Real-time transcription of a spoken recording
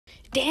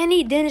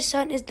Dani Dennis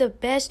Sutton is the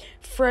best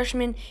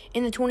freshman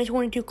in the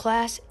 2022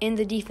 class in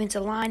the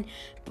defensive line.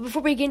 But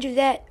before we get into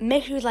that,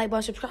 make sure you like,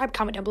 button, subscribe,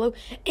 comment down below,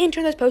 and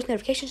turn those post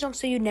notifications on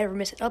so you never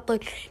miss an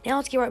upload. Now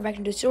let's get right back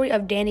into the story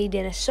of Dani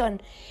Dennis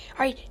Sutton. All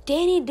right,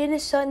 Dani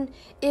Dennis Sutton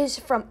is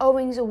from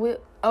Owings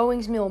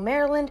Mill,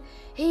 Maryland.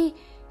 He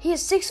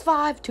is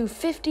 6'5",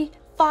 250.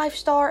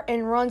 5-star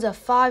and runs a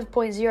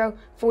 5.0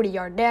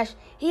 40-yard dash.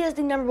 He is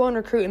the #1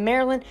 recruit in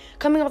Maryland.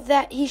 Coming off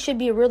that, he should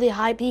be really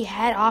hyped. He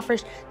had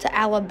offers to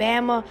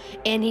Alabama,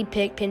 and he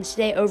picked Penn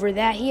State over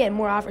that. He had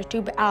more offers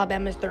too, but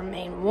Alabama's their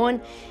main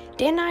one.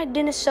 Dani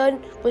Dennis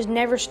Sutton was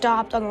never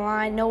stopped on the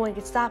line. No one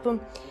could stop him.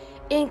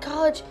 In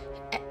college,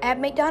 at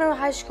McDonald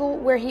High School,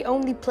 where he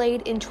only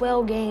played in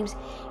 12 games,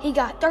 he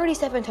got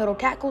 37 total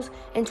tackles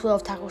and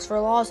 12 tackles for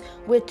loss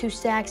with 2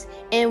 sacks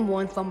and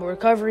 1 fumble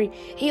recovery.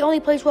 He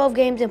only played 12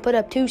 games and put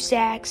up 2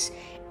 sacks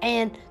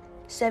and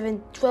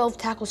 12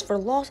 tackles for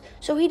loss.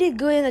 So he did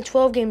good in the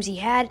 12 games he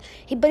had.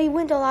 But he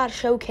went to a lot of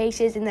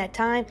showcases in that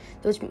time,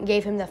 which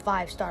gave him the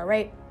 5-star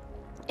rate.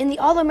 In the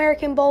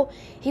All-American Bowl,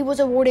 he was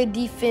awarded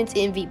Defense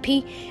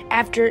MVP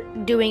after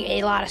doing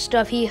a lot of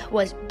stuff. He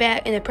was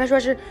bad in the press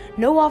rusher.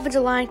 No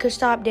offensive line could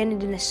stop Dani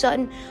Dennis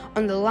Sutton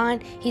on the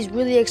line. He's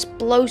really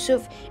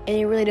explosive, and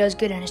he really does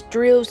good in his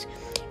drills.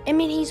 I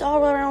mean, he's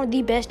all around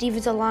the best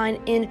defensive line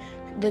in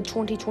the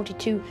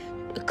 2022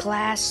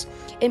 class.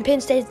 And Penn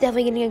State's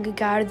definitely getting a good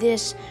guy out of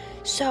this.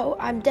 So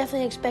I'm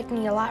definitely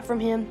expecting a lot from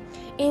him.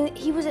 And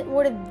he was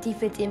awarded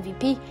Defense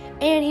MVP,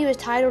 and he was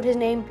titled his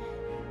name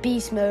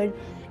Beast Mode.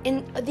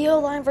 In the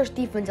O-line versus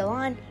defensive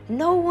line,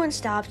 no one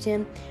stops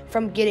him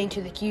from getting to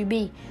the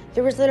QB.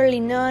 There was literally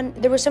none.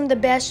 There was some of the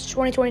best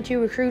 2022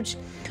 recruits.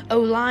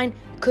 O-line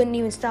couldn't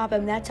even stop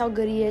him. That's how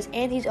good he is.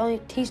 And he's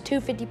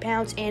 250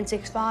 pounds and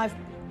 6'5".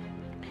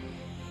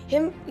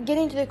 Him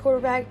getting to the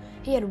quarterback,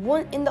 he had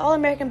one in the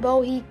All-American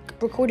Bowl. He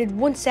recorded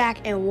 1 sack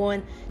and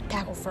 1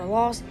 tackle for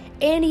loss,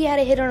 and he had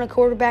a hit on a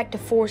quarterback to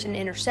force an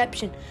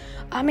interception.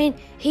 I mean,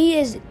 he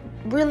is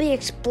really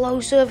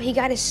explosive. He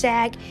got a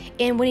sack,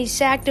 and when he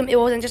sacked him, it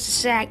wasn't just a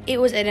sack, it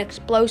was an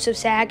explosive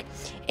sack,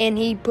 and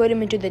he put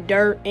him into the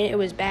dirt, and it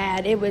was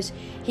bad. He was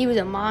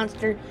a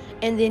monster,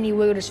 and then he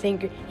wiggled his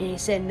finger, and he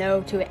said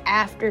no to it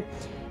after.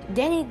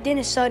 Dani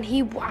Dennis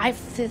Sutton, I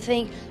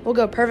think will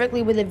go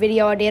perfectly with the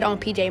video I did on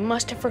P.J.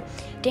 Mustipher.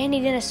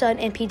 Dani Dennis Sutton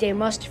and P.J.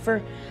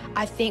 Mustipher,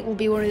 I think, will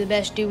be one of the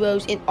best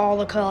duos in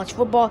all of college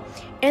football,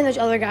 and there's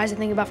other guys to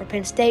think about for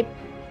Penn State.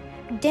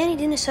 Dani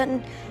Dennis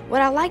Sutton,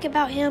 what I like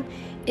about him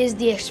is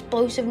the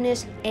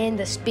explosiveness and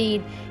the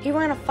speed. He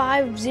ran a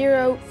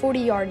 5.0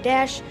 40-yard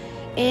dash,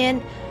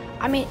 and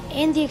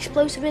the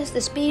explosiveness,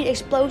 the speed,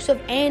 explosive,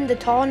 and the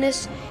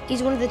tallness.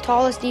 He's one of the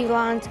tallest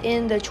D-lines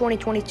in the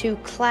 2022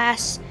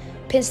 class.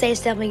 Penn State's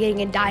definitely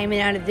getting a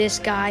diamond out of this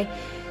guy.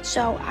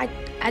 So I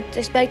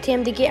expect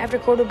him to get after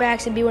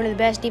quarterbacks and be one of the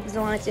best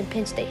defensive lines in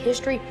Penn State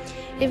history.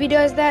 If he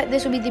does that,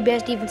 this will be the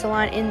best defensive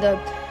line in the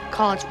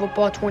college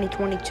football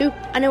 2022.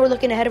 I know we're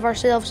looking ahead of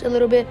ourselves a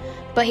little bit,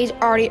 but he's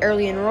already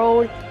early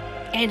enrolled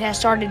and has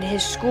started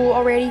his school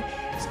already.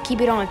 So keep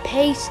it on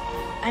pace.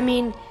 I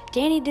mean,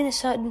 Dani Dennis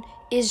Sutton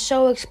is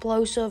so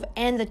explosive,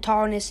 and the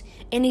tallness,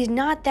 and he's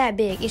not that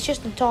big. It's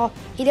just the tall.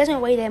 He doesn't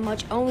weigh that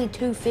much, only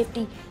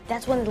 250.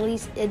 That's one of the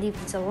least in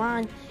defensive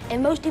line.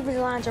 And most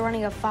defensive lines are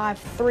running a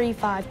 5'3",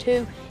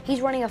 5'2".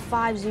 He's running a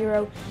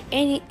 5'0",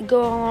 and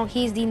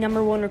he's the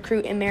 #1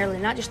 recruit in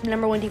Maryland. Not just the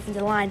 #1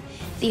 defensive line,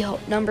 the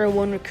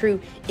 #1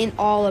 recruit in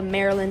all of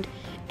Maryland.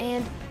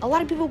 And a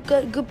lot of people,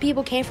 good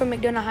people, came from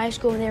McDonald High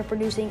School, and they're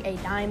producing a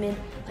diamond,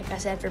 like I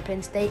said, for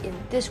Penn State in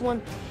this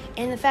one.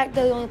 And the fact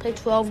that he only played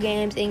 12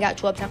 games and got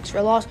 12 tackles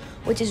for loss,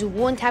 which is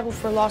 1 tackle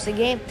for loss a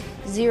game,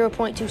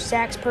 0.2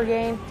 sacks per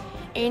game,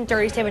 and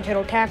 37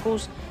 total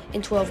tackles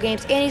in 12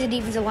 games. And he's a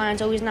defensive line,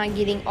 so he's not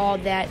getting all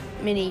that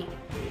many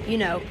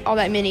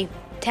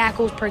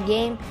tackles per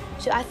game.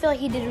 So I feel like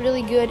he did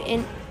really good.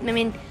 And I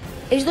mean,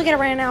 if you look at it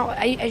right now,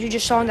 as you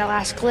just saw in that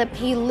last clip,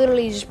 he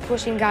literally is just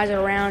pushing guys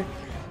around.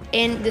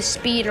 And the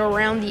speed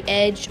around the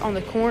edge on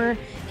the corner,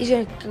 he's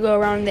going to go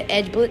around the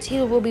edge blitz. He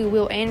will be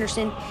Will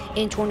Anderson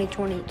in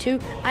 2022.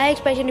 I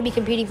expect him to be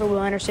competing for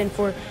Will Anderson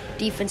for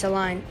defensive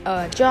line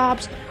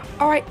jobs.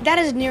 All right, that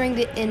is nearing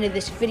the end of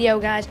this video,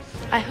 guys.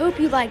 I hope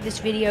you liked this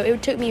video.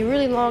 It took me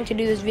really long to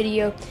do this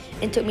video,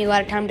 and took me a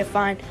lot of time to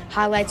find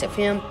highlights of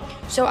him.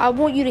 So I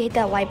want you to hit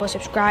that like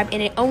button, subscribe,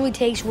 and it only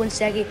takes 1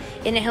 second,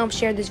 and it helps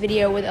share this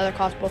video with other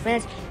college football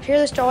fans. Share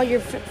this to all your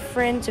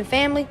friends and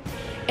family,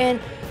 and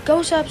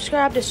go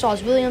subscribe to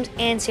Sauls Williams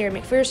and Sarah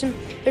McPherson.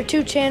 They're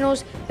 2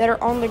 channels that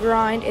are on the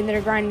grind, and that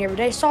are grinding every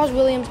day. Sauls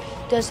Williams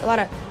does a lot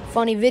of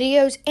funny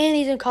videos, and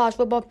he's in college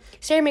football.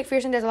 Sarah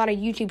McPherson does a lot of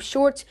YouTube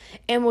shorts,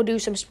 and we'll do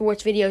some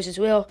sports videos as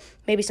well,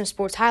 maybe some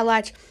sports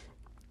highlights.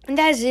 And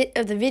that is it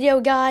of the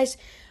video, guys.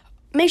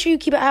 Make sure you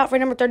keep an eye out for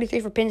number 33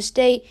 for Penn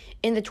State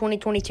in the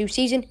 2022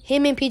 season.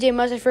 Him and P.J.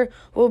 Mustipher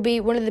will be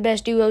one of the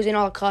best duos in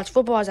all of college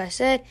football, as I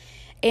said.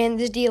 And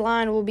this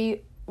D-line will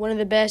be one of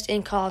the best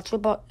in college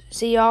football.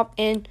 See y'all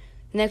in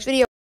the next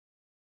video.